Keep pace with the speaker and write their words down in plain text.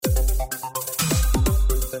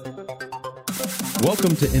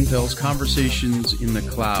Welcome to Intel's Conversations in the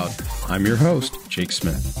Cloud. I'm your host, Jake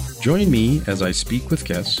Smith. Join me as I speak with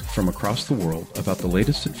guests from across the world about the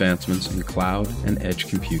latest advancements in cloud and edge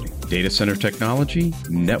computing, data center technology,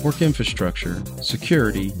 network infrastructure,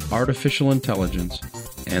 security, artificial intelligence,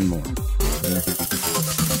 and more.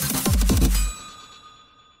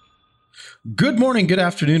 Good morning, good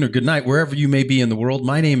afternoon, or good night, wherever you may be in the world.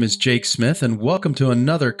 My name is Jake Smith, and welcome to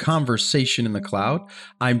another Conversation in the Cloud.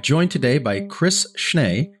 I'm joined today by Chris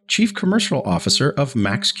Schnee, Chief Commercial Officer of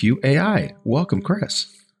MaxQ AI. Welcome,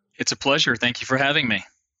 Chris. It's a pleasure. Thank you for having me.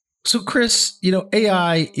 So, Chris,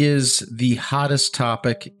 AI is the hottest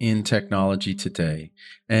topic in technology today,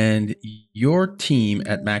 and your team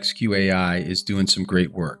at MaxQ AI is doing some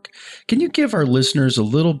great work. Can you give our listeners a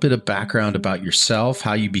little bit of background about yourself,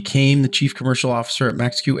 how you became the Chief Commercial Officer at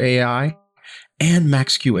MaxQ AI and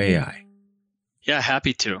MaxQ AI? Yeah,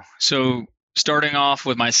 happy to. So, starting off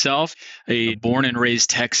with myself, a born and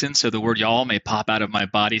raised Texan, so the word y'all may pop out of my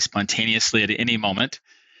body spontaneously at any moment.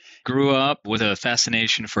 Grew up with a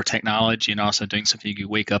fascination for technology and also doing something you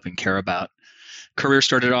wake up and care about. Career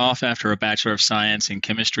started off after a Bachelor of Science in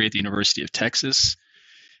Chemistry at the University of Texas,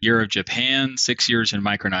 year of Japan, 6 years in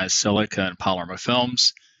micronized silica and polymer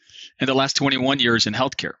films, and the last 21 years in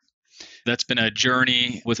healthcare. That's been a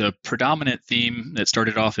journey with a predominant theme that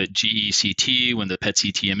started off at GECT when the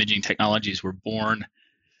PET-CT imaging technologies were born,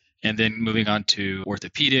 and then moving on to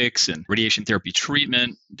orthopedics and radiation therapy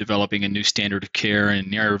treatment, developing a new standard of care in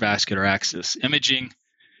neurovascular access imaging,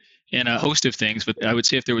 and a host of things. But I would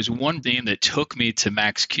say if there was one thing that took me to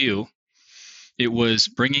MaxQ, it was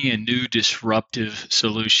bringing a new disruptive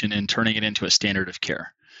solution and turning it into a standard of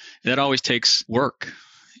care. That always takes work,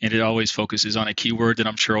 and it always focuses on a keyword that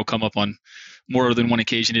I'm sure will come up on more than one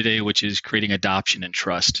occasion today, which is creating adoption and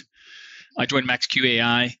trust. I joined MaxQ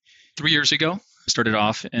AI 3 years ago. Started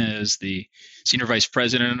off as the Senior Vice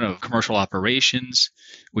President of Commercial Operations,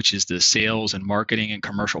 which is the sales and marketing and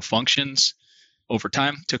commercial functions. Over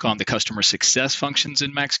time, took on the customer success functions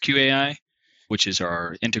in MaxQ AI, which is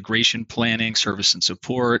our integration planning, service and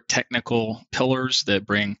support, technical pillars that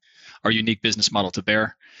bring our unique business model to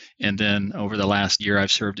bear. And then over the last year,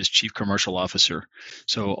 I've served as Chief Commercial Officer.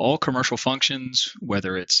 So all commercial functions,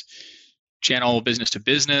 whether it's channel business to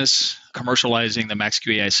business, commercializing the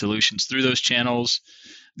MaxQ AI solutions through those channels,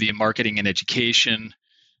 the marketing and education,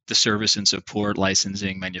 the service and support,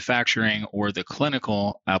 licensing, manufacturing, or the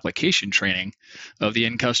clinical application training of the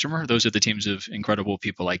end customer. Those are the teams of incredible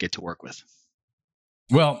people I get to work with.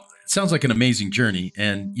 Well, it sounds like an amazing journey.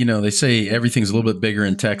 And, they say everything's a little bit bigger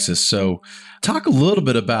in Texas. So talk a little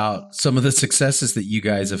bit about some of the successes that you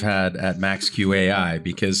guys have had at MaxQ AI,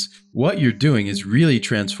 because what you're doing is really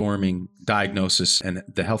transforming diagnosis and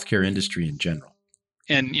the healthcare industry in general.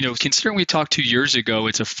 And, considering we talked 2 years ago,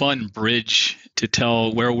 it's a fun bridge to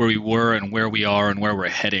tell where we were and where we are and where we're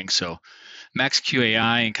heading. So MaxQ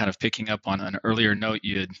AI, and kind of picking up on an earlier note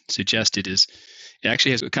you had suggested, is it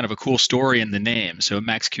actually has kind of a cool story in the name. So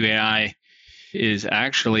MaxQ AI is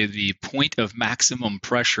actually the point of maximum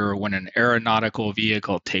pressure when an aeronautical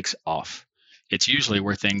vehicle takes off. It's usually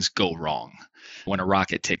where things go wrong when a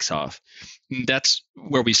rocket takes off. And that's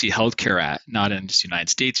where we see healthcare at, not in just the United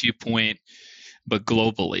States viewpoint, but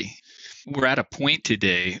globally. We're at a point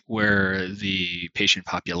today where the patient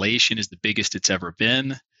population is the biggest it's ever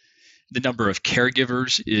been. The number of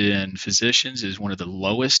caregivers and physicians is one of the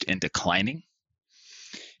lowest and declining.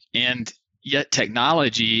 And yet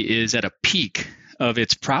technology is at a peak of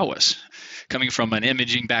its prowess. Coming from an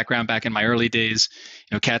imaging background back in my early days,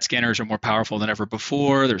 CAT scanners are more powerful than ever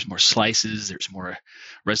before. There's more slices, there's more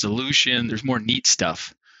resolution, there's more neat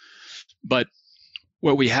stuff. But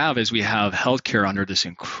what we have is we have healthcare under this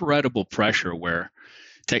incredible pressure where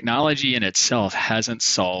technology in itself hasn't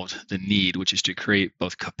solved the need, which is to create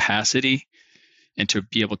both capacity and to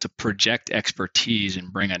be able to project expertise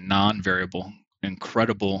and bring a non-variable,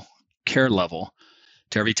 incredible care level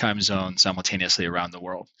to every time zone simultaneously around the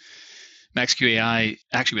world. MaxQ AI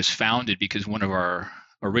actually was founded because one of our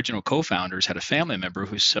original co-founders had a family member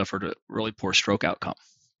who suffered a really poor stroke outcome.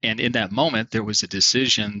 And in that moment, there was a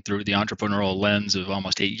decision through the entrepreneurial lens of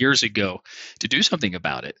almost 8 years ago to do something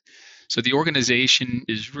about it. So the organization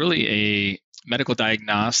is really a medical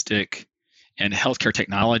diagnostic and healthcare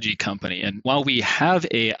technology company. And while we have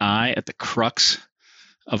AI at the crux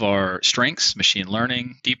of our strengths, machine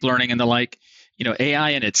learning, deep learning, and the like,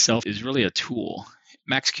 AI in itself is really a tool.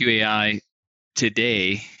 MaxQ AI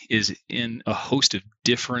today is in a host of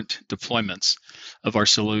different deployments of our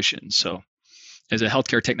solutions. So as a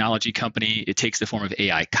healthcare technology company, it takes the form of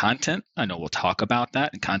AI content. I know we'll talk about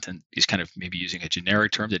that. And content is kind of maybe using a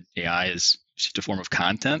generic term that AI is just a form of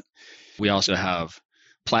content. We also have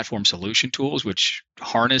platform solution tools which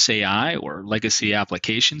harness AI or legacy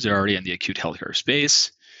applications that are already in the acute healthcare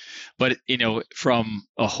space. But from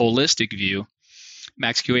a holistic view,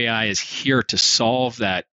 MaxQ AI is here to solve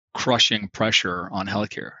that crushing pressure on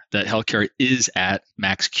healthcare. That healthcare is at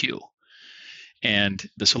MaxQ. And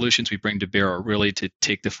the solutions we bring to bear are really to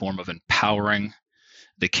take the form of empowering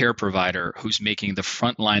the care provider who's making the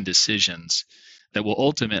frontline decisions that will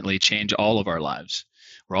ultimately change all of our lives.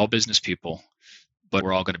 We're all business people, but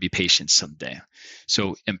we're all going to be patients someday.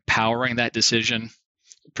 So empowering that decision,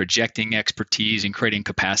 projecting expertise, and creating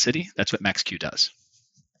capacity, that's what MaxQ does.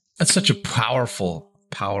 That's such a powerful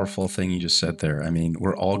thing you just said there. I mean,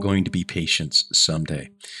 we're all going to be patients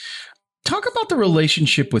someday. Talk about the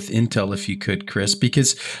relationship with Intel, if you could, Chris,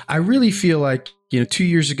 because I really feel like, 2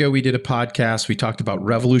 years ago, we did a podcast. We talked about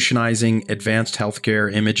revolutionizing advanced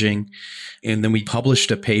healthcare imaging. And then we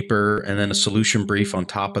published a paper and then a solution brief on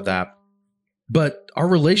top of that. But our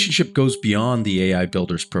relationship goes beyond the AI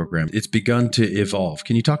Builders program. It's begun to evolve.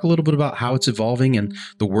 Can you talk a little bit about how it's evolving and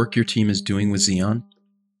the work your team is doing with Xeon?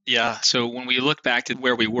 Yeah. So when we look back to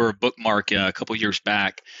where we were, Bookmark, a couple years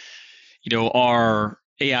back, our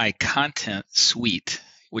AI content suite,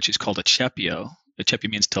 which is called Accepio.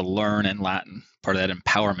 Accepio means to learn in Latin, part of that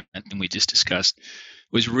empowerment and we just discussed,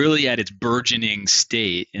 was really at its burgeoning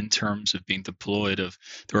state in terms of being deployed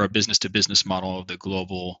through our business-to-business model of the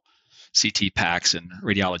global CT PACS and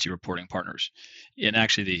radiology reporting partners. And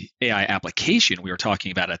actually, the AI application we were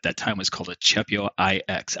talking about at that time was called Accepio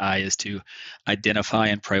IX. I is to identify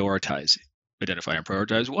and prioritize. Identify and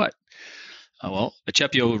prioritize what? Well,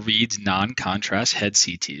 Accepio reads non-contrast head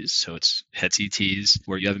CTs. So it's head CTs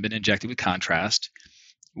where you haven't been injected with contrast.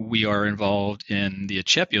 We are involved in the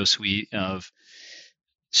Accepio suite of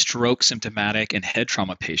stroke symptomatic and head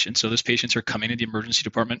trauma patients. So those patients are coming to the emergency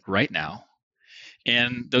department right now.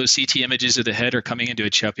 And those CT images of the head are coming into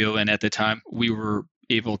Accepio. And at the time, we were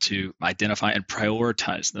able to identify and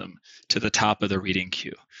prioritize them to the top of the reading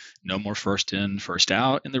queue. No more first in, first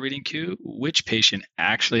out in the reading queue. Which patient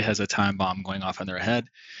actually has a time bomb going off on their head?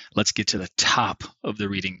 Let's get to the top of the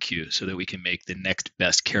reading queue so that we can make the next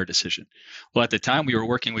best care decision. Well, at the time, we were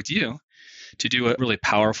working with you to do a really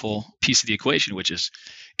powerful piece of the equation, which is,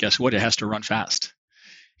 guess what? It has to run fast.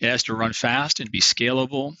 It has to run fast and be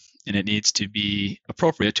scalable, and it needs to be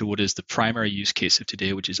appropriate to what is the primary use case of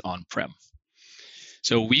today, which is on-prem.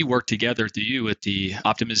 So we work together with you at the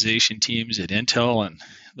optimization teams at Intel and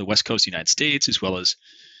the West Coast of the United States, as well as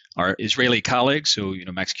our Israeli colleagues. So,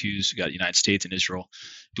 MaxQ's got United States and Israel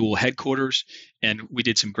dual headquarters, and we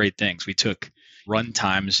did some great things. We took run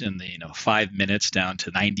times in the 5 minutes down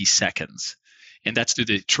to 90 seconds, and that's through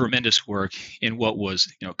the tremendous work in what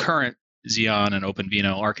was current Xeon and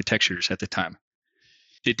OpenVINO architectures at the time.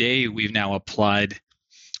 Today, we've now applied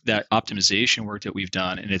that optimization work that we've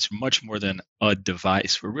done, and it's much more than a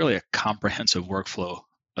device. We're really a comprehensive workflow,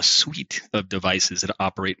 a suite of devices that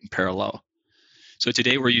operate in parallel. So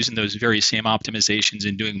today, we're using those very same optimizations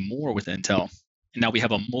and doing more with Intel. And now we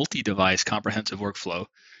have a multi-device comprehensive workflow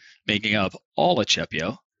making up all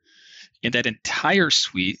Accepio. And that entire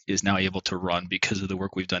suite is now able to run because of the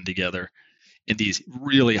work we've done together in these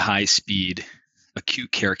really high-speed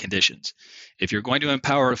acute care conditions. If you're going to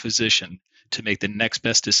empower a physician to make the next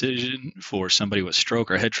best decision for somebody with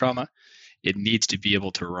stroke or head trauma, it needs to be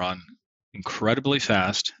able to run incredibly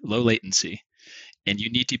fast, low latency, and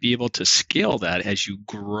you need to be able to scale that as you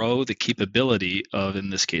grow the capability of, in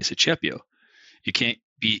this case, Accepio. You can't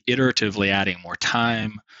be iteratively adding more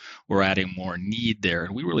time or adding more need there.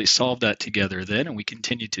 And we really solved that together then, and we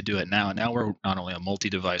continue to do it now. And now we're not only a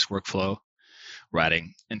multi-device workflow, we're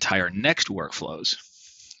adding entire next workflows.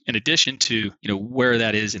 In addition to where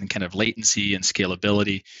that is in kind of latency and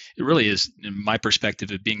scalability, it really is, in my perspective,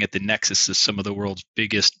 of being at the nexus of some of the world's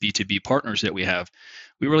biggest B2B partners that we have.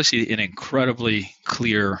 We really see an incredibly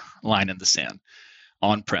clear line in the sand.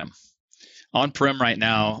 On-prem. On-prem right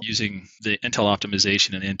now, using the Intel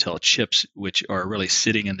optimization and Intel chips, which are really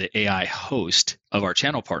sitting in the AI host of our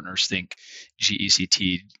channel partners, think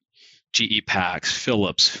GECT, GE PACS,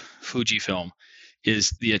 Philips, Fujifilm,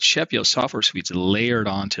 is the Accepio software suites layered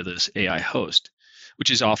onto this AI host,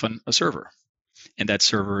 which is often a server. And that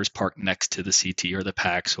server is parked next to the CT or the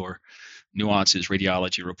PACS or Nuance's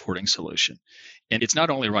radiology reporting solution. And it's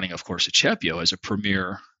not only running, of course, Accepio as a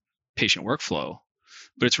premier patient workflow,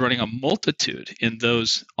 but it's running a multitude in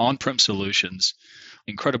those on-prem solutions,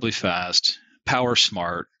 incredibly fast, power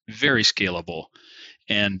smart, very scalable.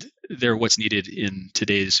 And they're what's needed in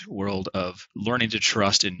today's world of learning to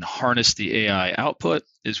trust and harness the AI output,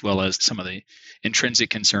 as well as some of the intrinsic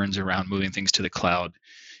concerns around moving things to the cloud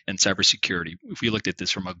and cybersecurity. If we looked at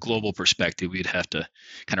this from a global perspective, we'd have to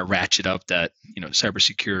kind of ratchet up that,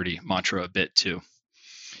 cybersecurity mantra a bit too.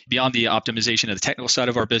 Beyond the optimization of the technical side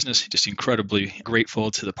of our business, just incredibly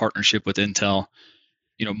grateful to the partnership with Intel.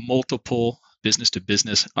 Multiple business to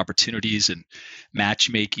business opportunities and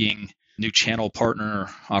matchmaking, new channel partner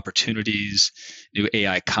opportunities, new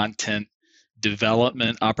AI content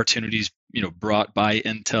development opportunities, brought by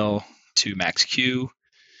Intel to MaxQ.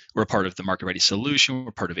 We're a part of the Market Ready solution.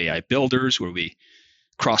 We're part of AI Builders, where we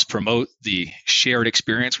cross promote the shared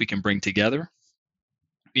experience we can bring together.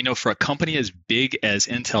 For a company as big as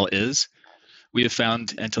Intel is, we have found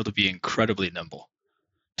Intel to be incredibly nimble,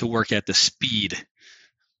 to work at the speed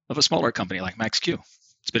of a smaller company like MaxQ.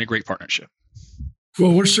 It's been a great partnership.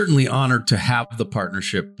 Well, we're certainly honored to have the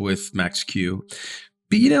partnership with MaxQ.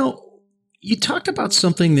 But you talked about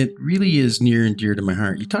something that really is near and dear to my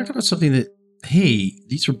heart. You talked about something that, hey,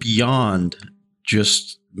 these are beyond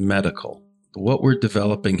just medical. What we're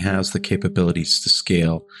developing has the capabilities to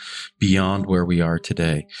scale beyond where we are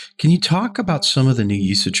today. Can you talk about some of the new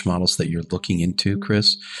usage models that you're looking into,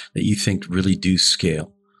 Chris, that you think really do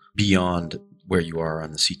scale beyond where you are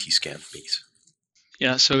on the CT scan piece?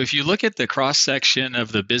 Yeah, so if you look at the cross section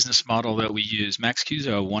of the business model that we use, MaxQ is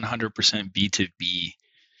a 100% B2B.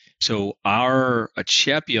 So our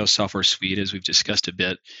Achepio software suite, as we've discussed a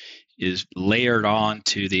bit, is layered on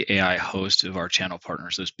to the AI host of our channel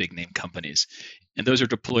partners, those big name companies. And those are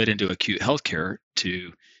deployed into acute healthcare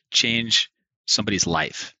to change somebody's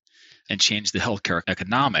life and change the healthcare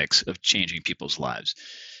economics of changing people's lives.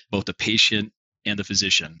 Both the patient and the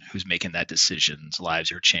physician who's making that decision's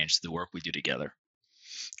lives are changed through the work we do together.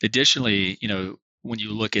 Additionally, when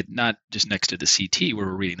you look at not just next to the CT where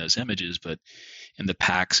we're reading those images, but in the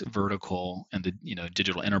PACS vertical and the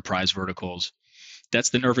digital enterprise verticals, that's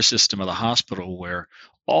the nervous system of the hospital where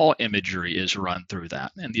all imagery is run through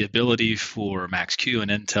that. And the ability for MaxQ and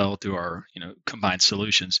Intel through our combined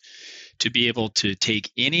solutions to be able to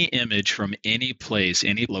take any image from any place,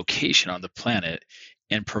 any location on the planet,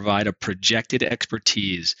 and provide a projected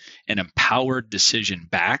expertise and empowered decision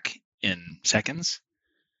back in seconds.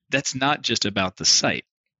 That's not just about the site.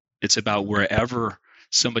 It's about wherever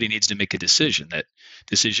somebody needs to make a decision. That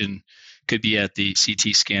decision could be at the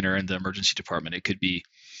CT scanner in the emergency department. It could be,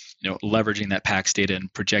 leveraging that PACS data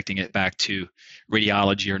and projecting it back to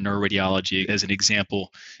radiology or neuroradiology, as an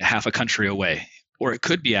example, half a country away. Or it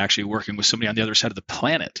could be actually working with somebody on the other side of the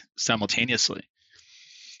planet simultaneously.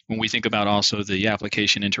 When we think about also the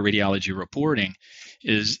application into radiology reporting,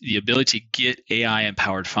 is the ability to get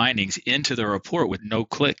AI-empowered findings into the report with no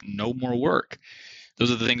click, no more work.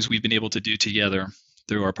 Those are the things we've been able to do together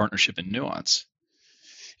through our partnership in Nuance.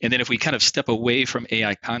 And then if we kind of step away from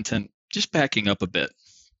AI content, just backing up a bit,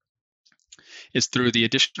 is through the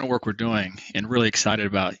additional work we're doing and really excited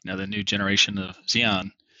about the new generation of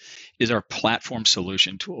Xeon is our platform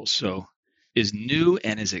solution tools. So as new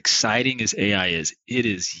and as exciting as AI is, it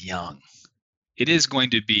is young. It is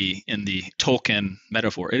going to be, in the Tolkien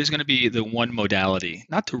metaphor, it is going to be the one modality,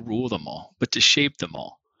 not to rule them all, but to shape them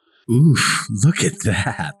all. Ooh, look at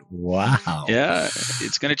that. Wow. Yeah,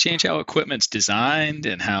 it's going to change how equipment's designed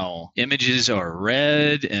and how images are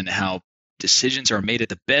read and how decisions are made at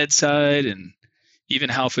the bedside and even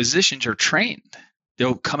how physicians are trained.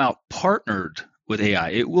 They'll come out partnered with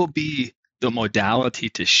AI. It will be the modality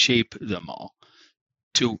to shape them all,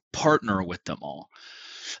 to partner with them all.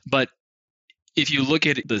 But if you look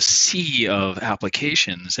at the sea of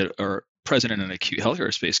applications that are present in an acute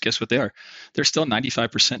healthcare space, guess what they are? They're still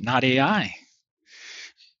 95% not AI.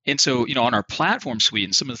 And so, on our platform suite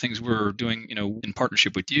and some of the things we're doing, in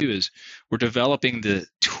partnership with you is we're developing the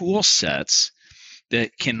tool sets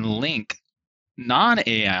that can link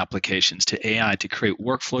non-AI applications to AI to create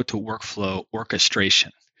workflow to workflow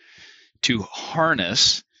orchestration, to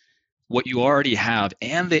harness what you already have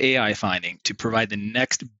and the AI finding to provide the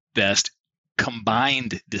next best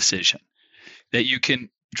combined decision that you can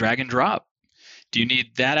drag and drop. Do you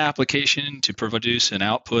need that application to produce an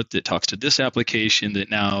output that talks to this application that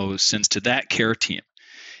now sends to that care team?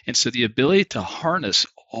 And so the ability to harness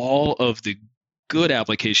all of the good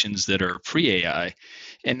applications that are pre-AI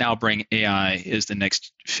and now bring AI as the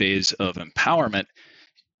next phase of empowerment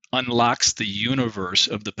unlocks the universe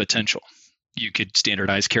of the potential. You could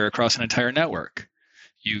standardize care across an entire network.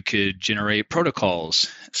 You could generate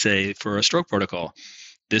protocols, say for a stroke protocol.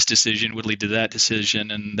 This decision would lead to that decision,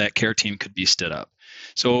 and that care team could be stood up.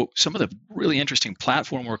 So some of the really interesting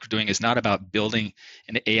platform work we're doing is not about building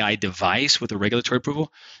an AI device with a regulatory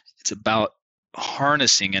approval. It's about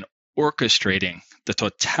harnessing and orchestrating the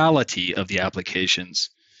totality of the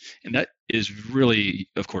applications And that is really,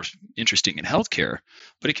 of course, interesting in healthcare,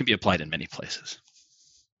 but it can be applied in many places.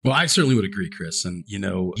 Well, I certainly would agree, Chris. And,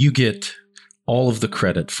 you get all of the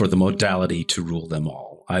credit for the modality to rule them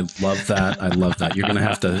all. I love that. I love that. You're going to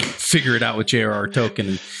have to figure it out with J.R.R.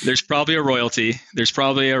 Tolkien. There's probably a royalty. There's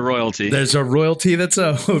a royalty that's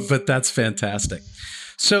owed, but that's fantastic.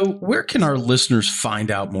 So where can our listeners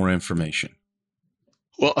find out more information?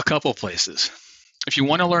 Well, a couple places. If you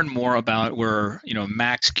want to learn more about where,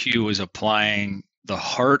 MaxQ is applying the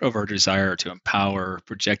heart of our desire to empower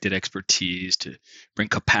projected expertise, to bring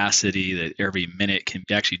capacity that every minute can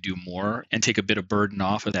actually do more and take a bit of burden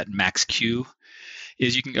off of that MaxQ,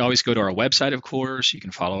 is you can always go to our website, of course. You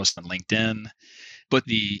can follow us on LinkedIn. But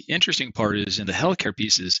the interesting part is in the healthcare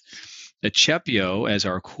pieces, Accepio as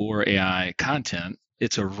our core AI content,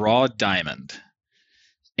 it's a raw diamond.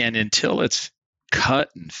 And until it's cut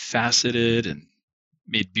and faceted and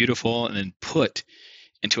made beautiful and then put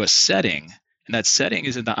into a setting, and that setting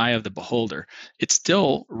is in the eye of the beholder, it's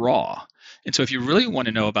still raw. And so if you really want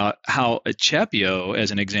to know about how Accepio, as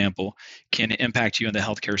an example, can impact you in the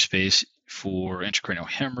healthcare space for intracranial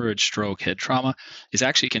hemorrhage, stroke, head trauma, is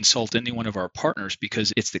actually consult any one of our partners,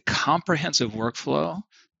 because it's the comprehensive workflow,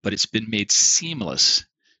 but it's been made seamless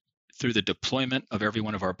through the deployment of every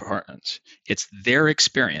one of our partners. It's their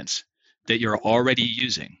experience that you're already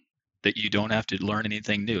using, that you don't have to learn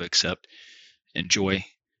anything new except enjoy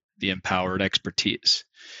the empowered expertise.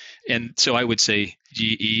 And so I would say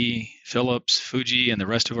GE, Philips, Fuji, and the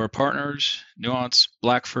rest of our partners, Nuance,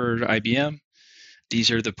 Blackford, IBM, these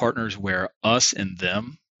are the partners where us and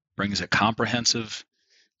them brings a comprehensive,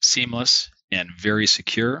 seamless, and very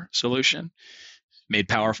secure solution made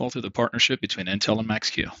powerful through the partnership between Intel and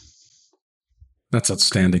MaxQ. That's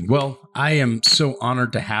outstanding. Well, I am so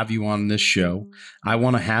honored to have you on this show. I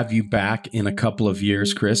want to have you back in a couple of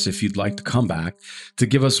years, Chris, if you'd like to come back to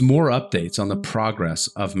give us more updates on the progress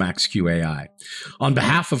of MaxQ AI. On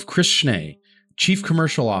behalf of Chris Schnee, Chief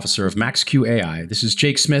Commercial Officer of MaxQ AI, this is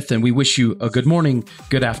Jake Smith, and we wish you a good morning,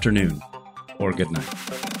 good afternoon, or good night.